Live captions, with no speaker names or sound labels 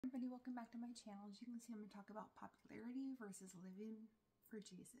Everybody, welcome back to my channel. As you can see, I'm going to talk about popularity versus living for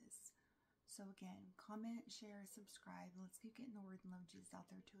Jesus. So again, comment, share, subscribe, and let's keep getting the word and love of Jesus out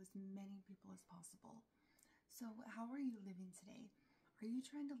there to as many people as possible. So how are you living today? Are you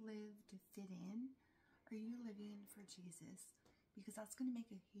trying to live to fit in? Are you living for Jesus? Because that's going to make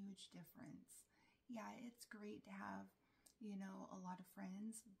a huge difference. Yeah, it's great to have, a lot of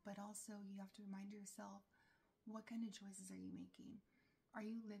friends, but also you have to remind yourself, what kind of choices are you making? Are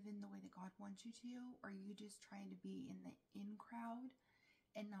you living the way that God wants you to? Or are you just trying to be in the in crowd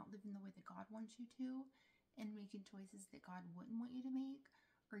and not living the way that God wants you to and making choices that God wouldn't want you to make?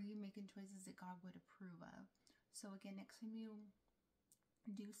 Or are you making choices that God would approve of? So again, next time you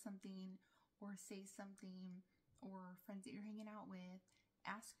do something or say something, or friends that you're hanging out with,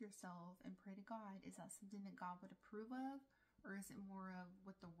 ask yourself and pray to God, is that something that God would approve of? Or is it more of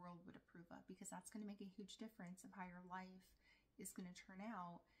what the world would approve of? Because that's going to make a huge difference of how your life is going to turn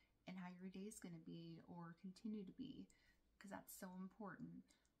out and how your day is going to be or continue to be, because that's so important.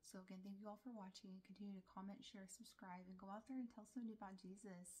 So again, thank you all for watching. Continue to comment, share, subscribe, and go out there and tell somebody about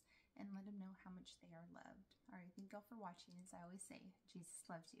Jesus and let them know how much they are loved. All right, thank you all for watching. As I always say, Jesus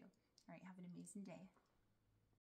loves you. All right, have an amazing day.